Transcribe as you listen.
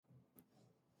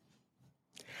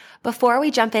Before we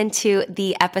jump into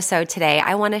the episode today,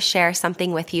 I want to share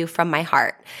something with you from my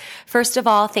heart. First of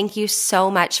all, thank you so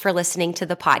much for listening to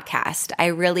the podcast. I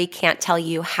really can't tell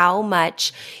you how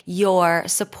much your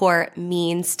support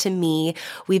means to me.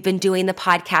 We've been doing the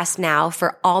podcast now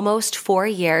for almost 4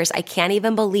 years. I can't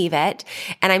even believe it.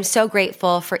 And I'm so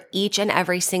grateful for each and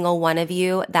every single one of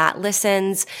you that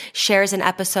listens, shares an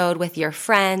episode with your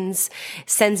friends,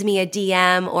 sends me a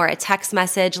DM or a text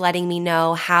message letting me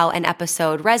know how an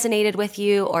episode resonated with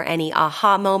you or any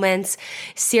aha moments.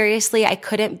 Seriously, I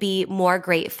couldn't be more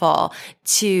grateful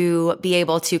to be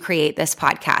able to create this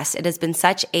podcast. It has been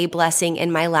such a blessing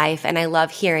in my life, and I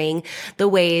love hearing the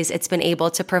ways it's been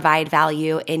able to provide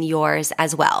value in yours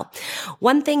as well.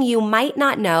 One thing you might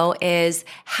not know is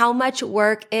how much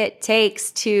work it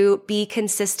takes to be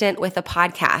consistent with a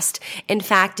podcast. In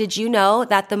fact, did you know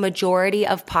that the majority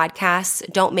of podcasts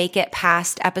don't make it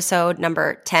past episode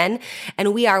number 10?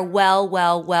 And we are well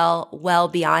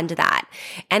beyond that.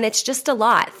 And it's just a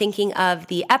lot thinking of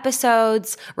the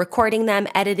episodes, recording them,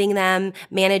 editing them,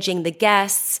 managing the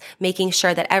guests, making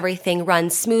sure that everything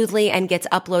runs smoothly and gets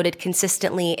uploaded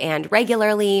consistently and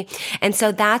regularly. And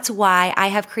so that's why I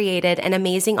have created an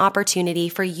amazing opportunity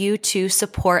for you to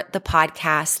support the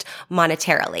podcast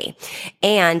monetarily.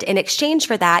 And in exchange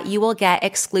for that, you will get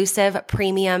exclusive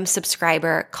premium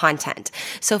subscriber content.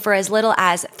 So for as little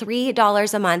as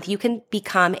 $3 a month, you can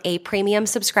become a premium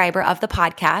subscriber of the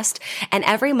podcast. And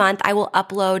every month I will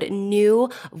upload new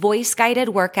voice-guided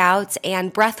workouts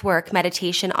and breathwork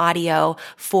meditation audio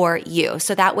for you.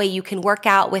 So that way you can work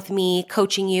out with me,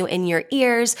 coaching you in your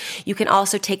ears. You can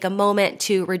also take a moment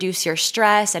to reduce your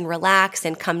stress and relax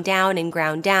and come down and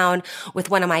ground down with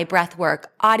one of my breathwork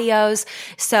audios.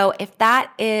 So if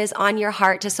that is on your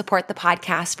heart to support the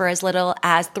podcast for as little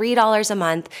as $3 a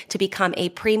month to become a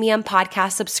premium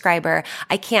podcast subscriber,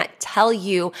 I can't tell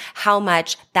you how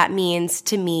much that means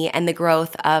to me and the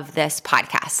growth of this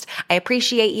podcast. I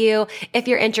appreciate you. If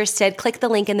you're interested, click the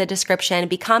link in the description,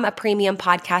 become a premium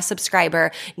podcast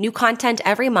subscriber, new content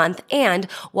every month, and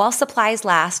while supplies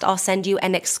last, I'll send you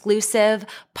an exclusive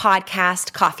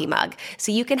podcast coffee mug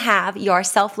so you can have your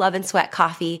self-love and sweat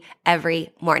coffee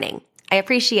every morning. I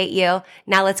appreciate you.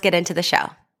 Now let's get into the show.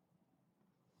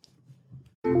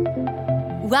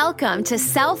 Welcome to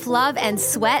Self-Love and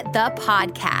Sweat, the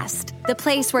podcast, the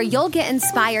place where you'll get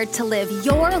inspired to live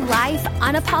your life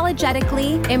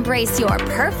unapologetically, embrace your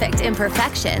perfect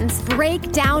imperfections,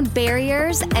 break down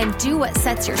barriers, and do what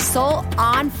sets your soul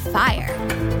on fire.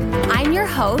 I'm your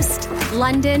host,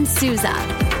 London Souza.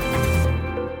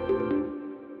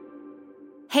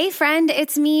 Hey friend,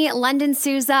 it's me, London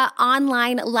Souza,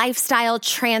 online lifestyle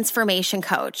transformation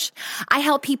coach. I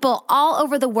help people all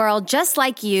over the world just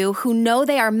like you who know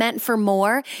they are meant for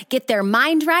more, get their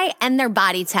mind right and their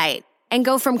body tight, and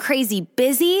go from crazy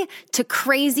busy to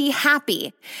crazy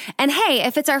happy. And hey,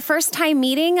 if it's our first time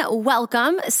meeting,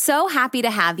 welcome. So happy to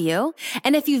have you.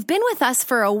 And if you've been with us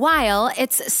for a while,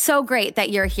 it's so great that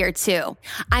you're here too.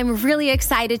 I'm really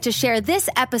excited to share this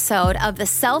episode of the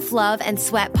Self-Love and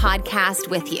Sweat podcast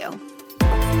with you.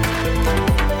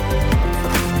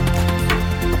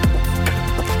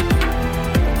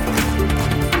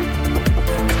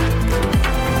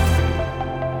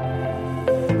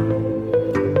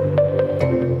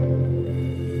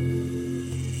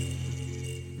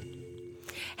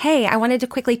 Hey, I wanted to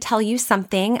quickly tell you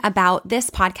something about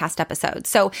this podcast episode.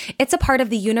 So it's a part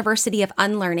of the University of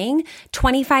Unlearning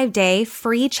 25-day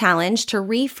free challenge to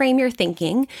reframe your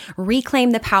thinking,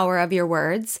 reclaim the power of your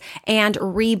words, and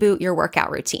reboot your workout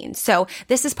routine. So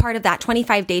this is part of that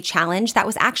 25-day challenge that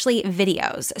was actually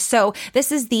videos. So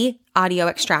this is the audio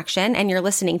extraction and you're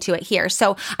listening to it here.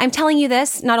 So I'm telling you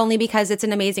this not only because it's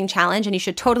an amazing challenge and you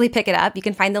should totally pick it up. You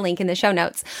can find the link in the show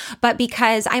notes, but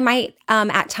because I might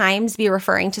at times be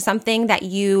referring to something that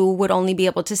you would only be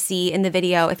able to see in the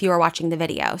video if you were watching the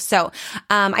video. So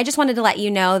I just wanted to let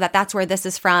you know that that's where this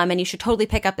is from, and you should totally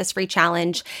pick up this free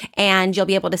challenge and you'll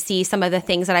be able to see some of the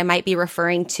things that I might be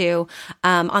referring to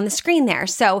on the screen there.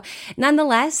 So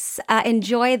nonetheless,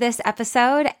 enjoy this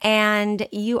episode and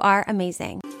you are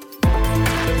amazing.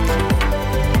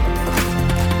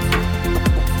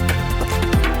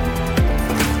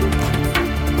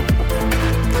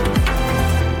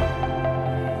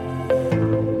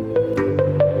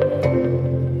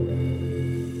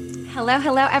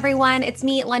 Hello, everyone. It's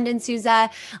me, London Souza,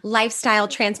 lifestyle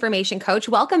transformation coach.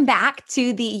 Welcome back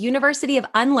to the University of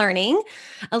Unlearning.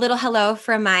 A little hello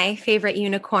from my favorite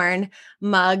unicorn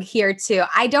mug here too.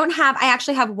 I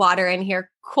actually have water in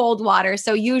here cold water.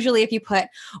 So usually if you put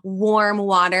warm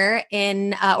water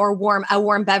in or a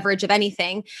warm beverage of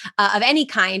anything, of any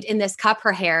kind in this cup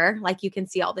or hair, like you can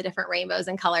see all the different rainbows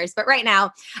and colors. But right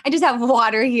now I just have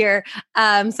water here.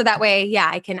 So that way, yeah,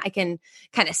 I can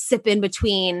kind of sip in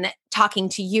between talking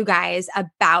to you guys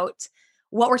about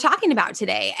what we're talking about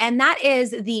today. And that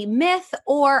is the myth,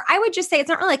 or I would just say it's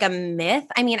not really like a myth.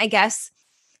 I mean, I guess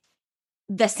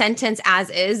the sentence as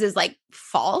is like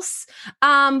false.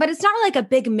 But it's not like a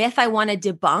big myth I want to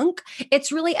debunk.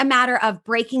 It's really a matter of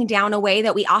breaking down a way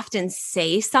that we often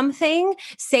say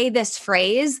this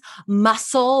phrase,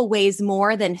 muscle weighs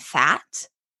more than fat.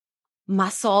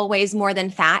 Muscle weighs more than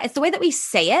fat. It's the way that we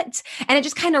say it, and it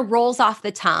just kind of rolls off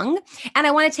the tongue. And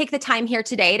I want to take the time here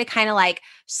today to kind of like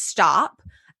stop,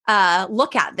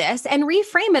 look at this and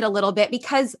reframe it a little bit,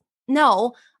 because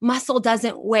no, muscle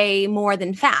doesn't weigh more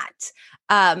than fat.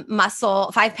 5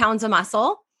 pounds of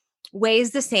muscle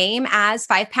weighs the same as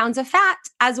 5 pounds of fat,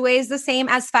 as weighs the same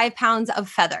as 5 pounds of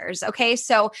feathers. Okay.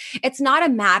 So it's not a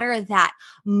matter that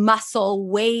muscle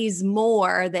weighs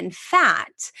more than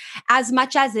fat as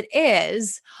much as it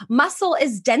is. Muscle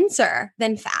is denser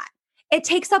than fat. It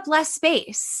takes up less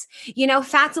space.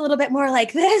 Fat's a little bit more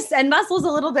like this and muscle's a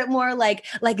little bit more like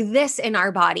this in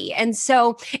our body. And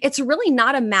so it's really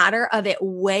not a matter of it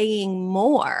weighing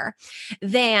more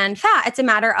than fat. It's a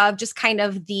matter of just kind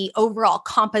of the overall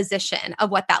composition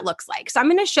of what that looks like. So I'm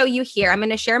going to show you here. I'm going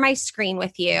to share my screen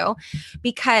with you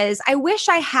because I wish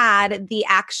I had the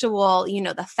actual,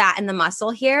 the fat and the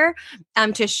muscle here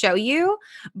to show you,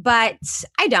 but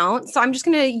I don't. So I'm just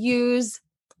going to use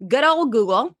good old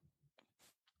Google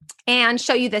and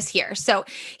show you this here. So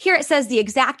here it says the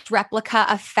exact replica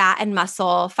of fat and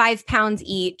muscle, 5 pounds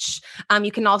each.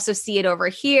 You can also see it over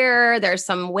here. There's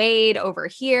some weight over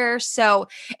here. So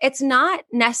it's not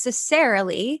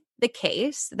necessarily the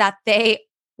case that they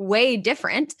weigh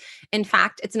different. In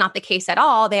fact, it's not the case at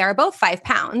all. They are both 5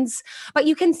 pounds, but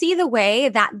you can see the way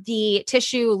that the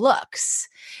tissue looks.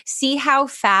 See how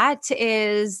fat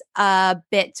is a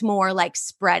bit more like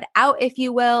spread out, if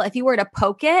you will. If you were to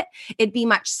poke it, it'd be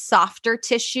much softer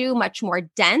tissue, much more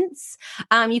dense.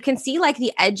 You can see like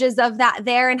the edges of that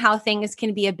there and how things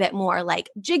can be a bit more like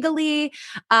jiggly,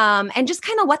 and just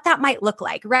kind of what that might look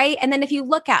like, right? And then if you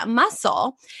look at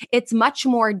muscle, it's much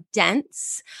more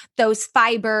dense. Those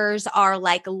fibers are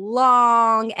like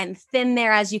long and thin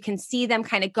there, as you can see them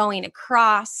kind of going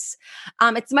across.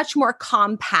 It's much more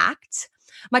compact,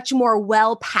 much more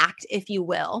well-packed, if you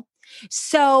will.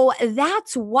 So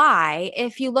that's why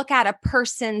if you look at a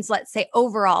person's, let's say,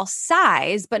 overall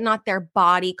size, but not their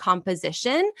body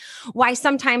composition, why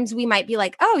sometimes we might be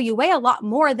like, oh, you weigh a lot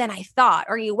more than I thought,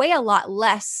 or you weigh a lot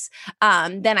less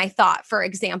than I thought, for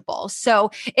example.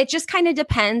 So it just kind of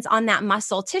depends on that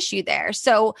muscle tissue there.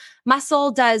 So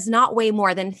muscle does not weigh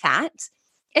more than fat.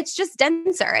 It's just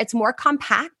denser. It's more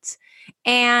compact.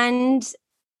 And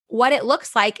what it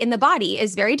looks like in the body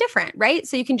is very different, right?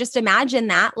 So you can just imagine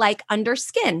that like under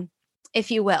skin,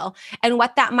 if you will, and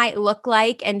what that might look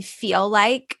like and feel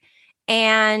like.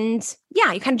 And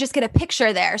yeah, you kind of just get a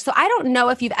picture there. So I don't know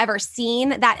if you've ever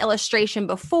seen that illustration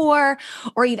before,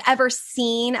 or you've ever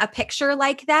seen a picture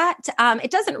like that. It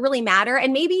doesn't really matter.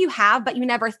 And maybe you have, but you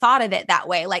never thought of it that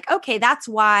way. Like, okay, that's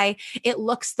why it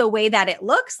looks the way that it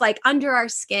looks, like under our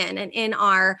skin and in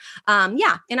our,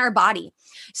 in our body.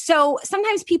 So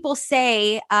sometimes people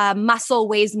say muscle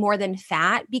weighs more than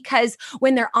fat because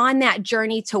when they're on that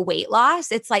journey to weight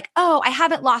loss, it's like, oh, I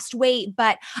haven't lost weight,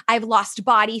 but I've lost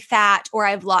body fat or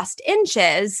I've lost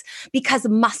inches because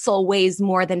muscle weighs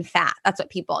more than fat. That's what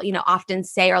people, often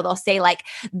say, or they'll say like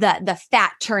the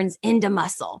fat turns into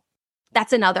muscle.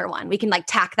 That's another one. We can like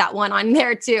tack that one on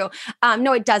there too.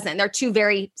 No, it doesn't. They're two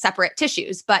very separate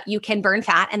tissues, but you can burn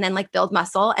fat and then like build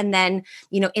muscle. And then,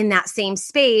 in that same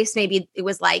space, maybe it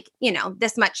was like,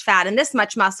 this much fat and this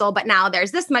much muscle, but now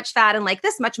there's this much fat and like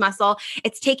this much muscle.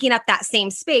 It's taking up that same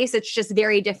space. It's just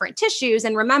very different tissues.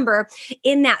 And remember,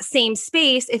 in that same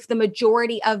space, if the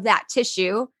majority of that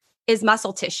tissue is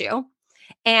muscle tissue,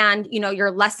 and, you're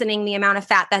lessening the amount of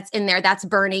fat that's in there, that's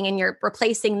burning, and you're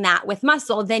replacing that with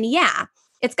muscle, then yeah,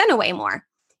 it's going to weigh more.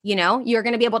 You're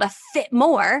going to be able to fit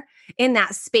more in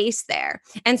that space there.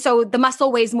 And so the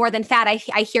muscle weighs more than fat.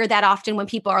 I hear that often when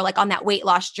people are like on that weight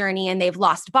loss journey and they've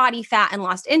lost body fat and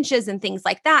lost inches and things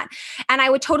like that. And I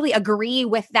would totally agree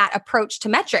with that approach to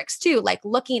metrics too, like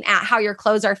looking at how your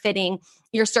clothes are fitting,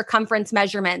 your circumference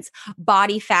measurements,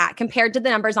 body fat compared to the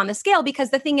numbers on the scale. Because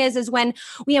the thing is when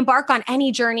we embark on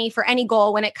any journey for any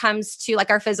goal, when it comes to like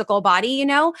our physical body,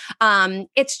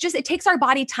 it takes our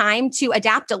body time to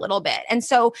adapt a little bit. And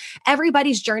so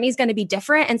everybody's journey is going to be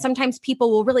different. And sometimes sometimes people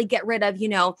will really get rid of,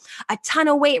 a ton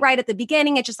of weight right at the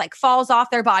beginning. It just like falls off.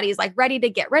 Their body is like ready to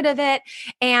get rid of it.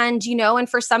 And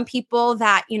for some people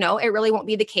that, it really won't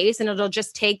be the case. And it'll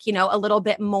just take, a little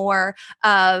bit more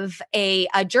of a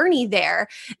journey there,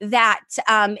 that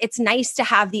it's nice to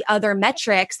have the other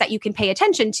metrics that you can pay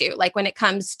attention to, like when it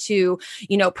comes to,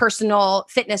 personal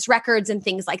fitness records and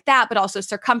things like that, but also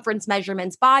circumference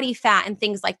measurements, body fat and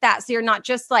things like that. So you're not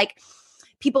just like,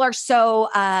 people are so,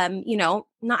 don't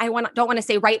want to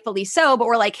say rightfully so, but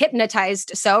we're like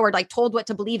hypnotized. So we're like told what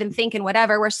to believe and think and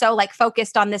whatever. We're so like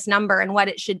focused on this number and what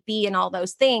it should be and all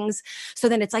those things. So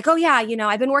then it's like, oh yeah,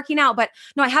 I've been working out, but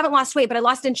no, I haven't lost weight, but I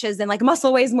lost inches, and like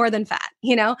muscle weighs more than fat.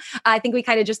 I think we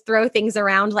kind of just throw things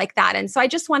around like that. And so I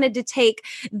just wanted to take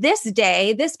this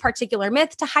particular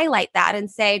myth to highlight that and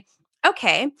say,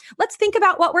 okay, let's think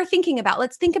about what we're thinking about.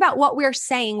 Let's think about what we're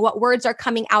saying, what words are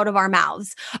coming out of our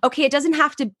mouths. Okay, it doesn't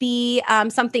have to be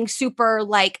something super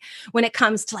like when it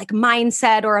comes to like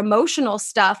mindset or emotional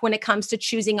stuff, when it comes to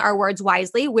choosing our words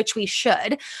wisely, which we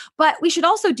should. But we should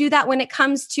also do that when it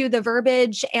comes to the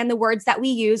verbiage and the words that we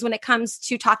use when it comes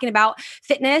to talking about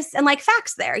fitness and like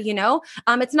facts there,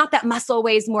 It's not that muscle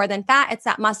weighs more than fat. It's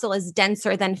that muscle is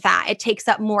denser than fat. It takes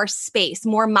up more space.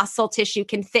 More muscle tissue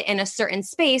can fit in a certain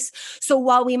space. So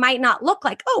while we might not look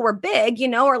like, oh, we're big,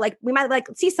 or like we might like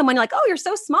see someone like, oh, you're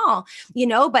so small,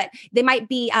 but they might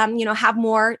be, have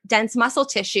more dense muscle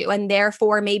tissue and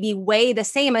therefore maybe weigh the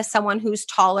same as someone who's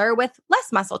taller with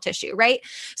less muscle tissue, right?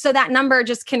 So that number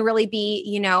just can really be,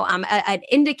 an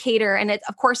indicator. And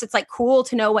of course, it's like cool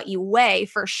to know what you weigh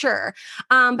for sure.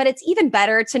 But it's even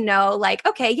better to know like,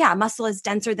 okay, yeah, muscle is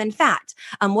denser than fat.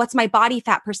 What's my body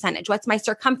fat percentage? What's my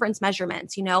circumference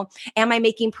measurements? Am I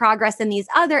making progress in these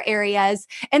other areas?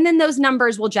 And then those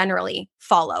numbers will generally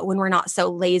follow when we're not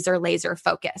so laser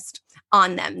focused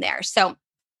on them there. So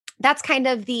that's kind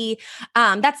of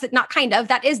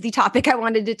that is the topic I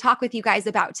wanted to talk with you guys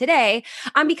about today.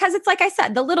 Because it's like I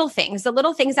said, the little things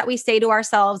that we say to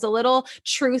ourselves, the little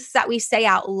truths that we say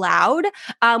out loud,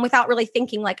 without really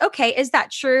thinking like, okay, is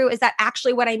that true? Is that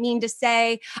actually what I mean to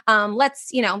say?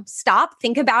 Let's, stop,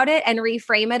 think about it and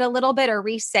reframe it a little bit or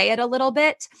re-say it a little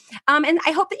bit. And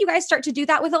I hope that you guys start to do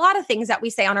that with a lot of things that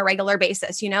we say on a regular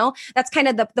basis. That's kind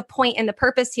of the point and the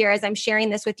purpose here as I'm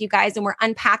sharing this with you guys and we're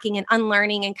unpacking and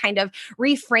unlearning and kind of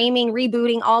reframing,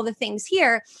 rebooting all the things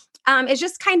here, is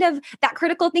just kind of that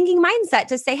critical thinking mindset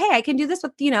to say, hey, I can do this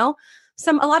with,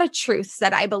 a lot of truths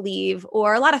that I believe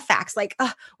or a lot of facts. Like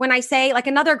when I say like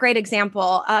another great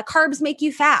example, carbs make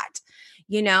you fat.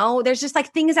 There's just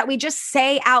like things that we just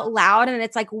say out loud and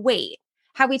it's like, wait,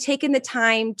 have we taken the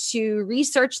time to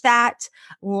research that,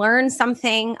 learn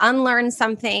something, unlearn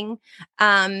something,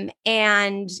 and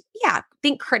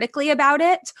think critically about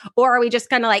it? Or are we just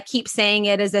going to like keep saying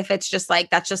it as if it's just like,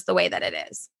 that's just the way that it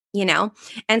is,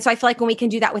 And so I feel like when we can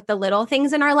do that with the little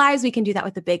things in our lives, we can do that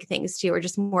with the big things too. We're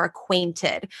just more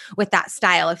acquainted with that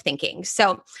style of thinking.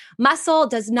 So muscle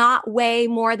does not weigh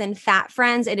more than fat,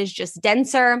 friends. It is just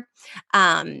denser.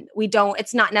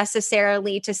 It's not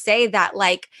necessarily to say that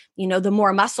like, the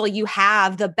more muscle you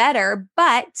have, the better,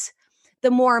 but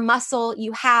the more muscle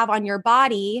you have on your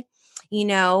body,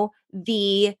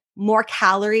 the more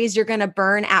calories you're going to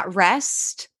burn at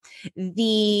rest,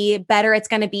 the better it's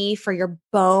going to be for your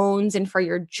bones and for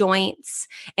your joints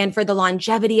and for the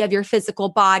longevity of your physical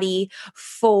body,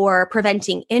 for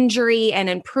preventing injury and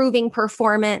improving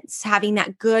performance. Having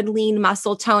that good lean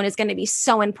muscle tone is going to be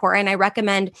so important. I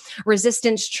recommend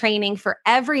resistance training for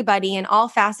everybody in all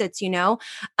facets,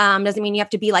 doesn't mean you have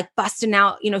to be like busting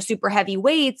out, super heavy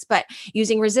weights, but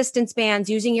using resistance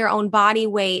bands, using your own body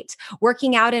weight,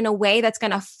 working out in a way that's going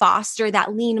to foster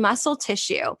that lean muscle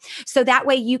tissue. So that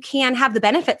way you can have the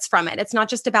benefits from it. It's not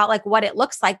just about like what it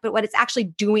looks like, but what it's actually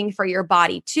doing for your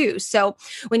body too. So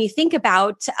when you think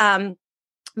about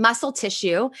muscle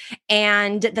tissue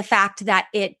and the fact that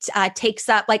it takes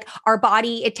up like our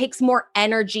body, it takes more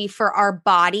energy for our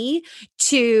body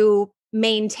to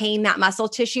maintain that muscle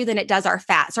tissue than it does our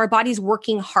fat. So our body's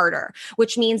working harder,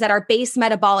 which means that our base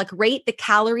metabolic rate, the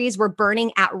calories we're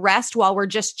burning at rest while we're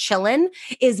just chilling,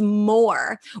 is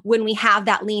more when we have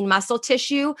that lean muscle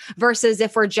tissue versus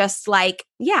if we're just like,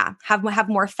 have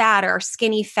more fat or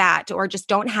skinny fat or just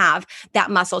don't have that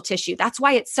muscle tissue. That's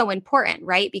why it's so important,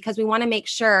 right? Because we want to make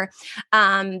sure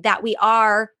that we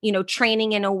are,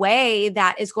 training in a way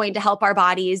that is going to help our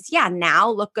bodies, now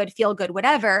look good, feel good,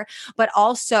 whatever, but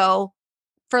also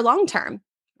for long term,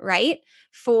 right?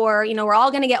 For, we're all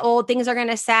going to get old. Things are going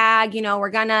to sag,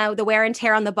 the wear and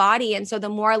tear on the body. And so the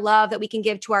more love that we can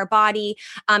give to our body,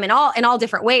 in all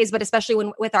different ways, but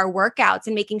especially with our workouts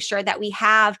and making sure that we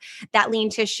have that lean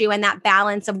tissue and that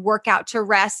balance of workout to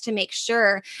rest to make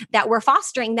sure that we're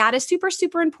fostering that is super,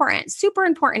 super important. Super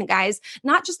important, guys,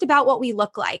 not just about what we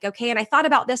look like. Okay. And I thought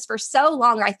about this for so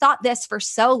long, or I thought this for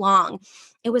so long.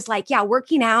 It was like, yeah,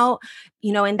 working out,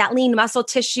 and that lean muscle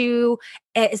tissue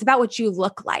is about what you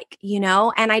look like,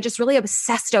 and I just really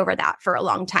obsessed over that for a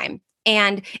long time.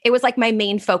 And it was like my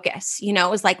main focus, it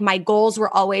was like my goals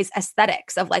were always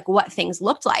aesthetics of like what things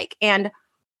looked like. And,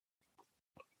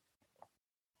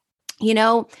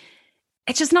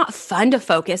 it's just not fun to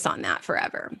focus on that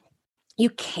forever.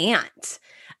 You can't.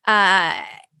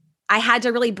 I had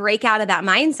to really break out of that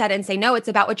mindset and say, no, it's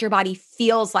about what your body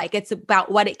feels like. It's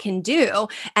about what it can do.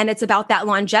 And it's about that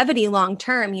longevity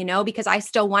long-term, because I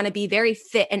still want to be very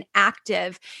fit and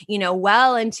active,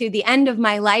 well into the end of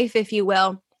my life, if you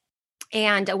will.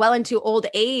 And well into old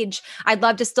age, I'd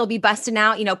love to still be busting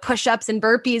out, push-ups and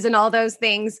burpees and all those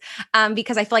things,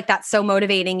 because I feel like that's so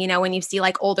motivating, when you see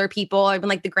like older people, even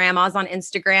like the grandmas on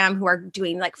Instagram who are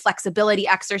doing like flexibility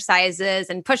exercises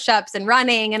and push-ups and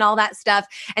running and all that stuff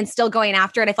and still going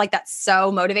after it. I feel like that's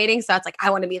so motivating. So it's like,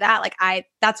 I want to be that. Like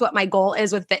that's what my goal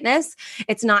is with fitness.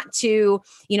 It's not to,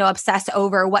 obsess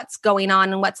over what's going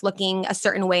on and what's looking a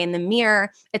certain way in the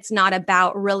mirror. It's not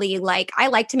about really like, I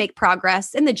like to make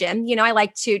progress in the gym, I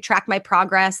like to track my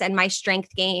progress and my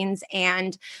strength gains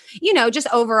and, just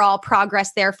overall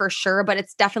progress there for sure. But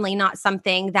it's definitely not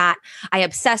something that I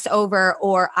obsess over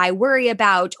or I worry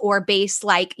about or base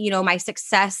like, my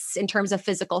success in terms of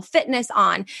physical fitness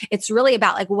on. It's really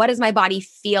about like, what does my body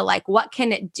feel like? What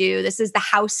can it do? This is the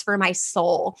house for my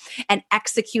soul and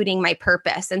executing my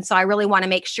purpose. And so I really want to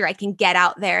make sure I can get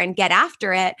out there and get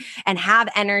after it and have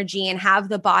energy and have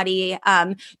the body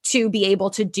to be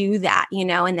able to do that,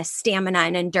 and the stamina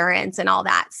and endurance and all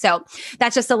that. So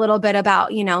that's just a little bit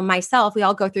about, myself. We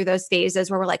all go through those phases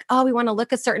where we're like, oh, we want to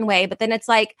look a certain way. But then it's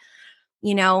like,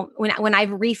 when I've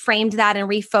reframed that and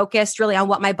refocused really on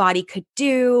what my body could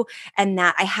do and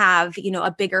that I have,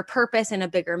 a bigger purpose and a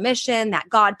bigger mission that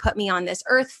God put me on this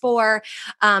earth for,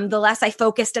 the less I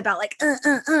focused about like,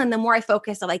 and the more I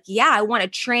focused on like, yeah, I want to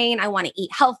train. I want to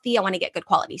eat healthy. I want to get good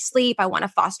quality sleep. I want to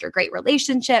foster great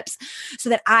relationships so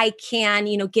that I can,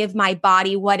 give my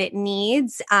body what it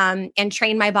needs, and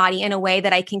train my body in a way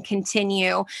that I can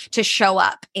continue to show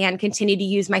up and continue to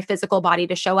use my physical body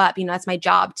to show up. That's my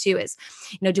job too, is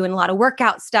doing a lot of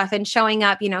workout stuff and showing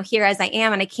up, here as I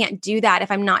am. And I can't do that if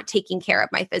I'm not taking care of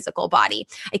my physical body.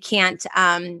 I can't,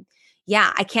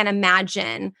 I can't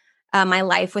imagine my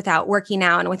life without working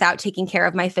out and without taking care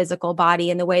of my physical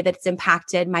body and the way that it's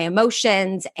impacted my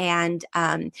emotions and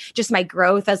just my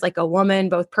growth as like a woman,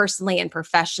 both personally and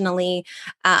professionally.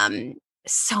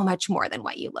 So much more than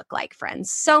what you look like,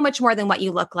 friends. So much more than what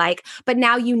you look like. But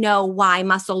now you know why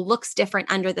muscle looks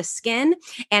different under the skin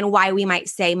and why we might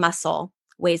say muscle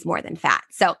weighs more than fat.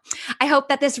 So I hope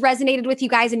that this resonated with you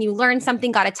guys and you learned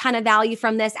something, got a ton of value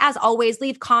from this. As always,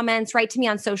 leave comments, write to me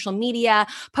on social media,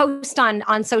 post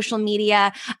on social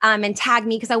media, and tag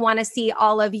me because I want to see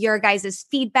all of your guys'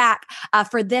 feedback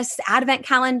for this advent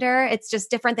calendar. It's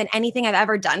just different than anything I've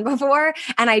ever done before.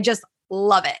 And I just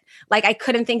love it. Like I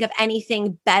couldn't think of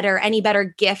anything better, any better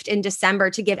gift in December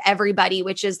to give everybody,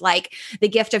 which is like the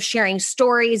gift of sharing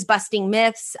stories, busting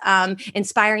myths,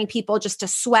 inspiring people just to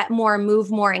sweat more,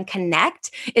 move more, and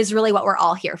connect is really what we're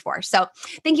all here for. So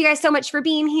thank you guys so much for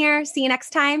being here. See you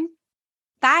next time.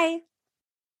 Bye.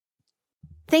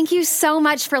 Thank you so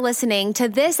much for listening to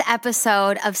this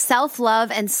episode of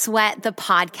Self-Love and Sweat, the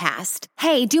podcast.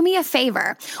 Hey, do me a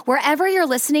favor. Wherever you're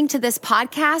listening to this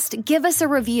podcast, give us a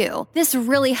review. This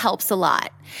really helps a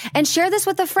lot. And share this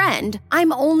with a friend.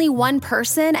 I'm only one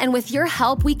person, and with your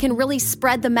help, we can really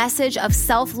spread the message of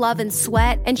self-love and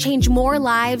sweat and change more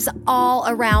lives all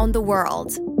around the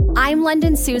world. I'm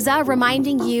London Souza,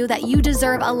 reminding you that you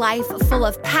deserve a life full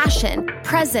of passion,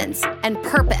 presence, and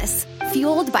purpose,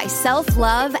 fueled by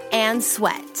self-love and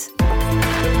sweat.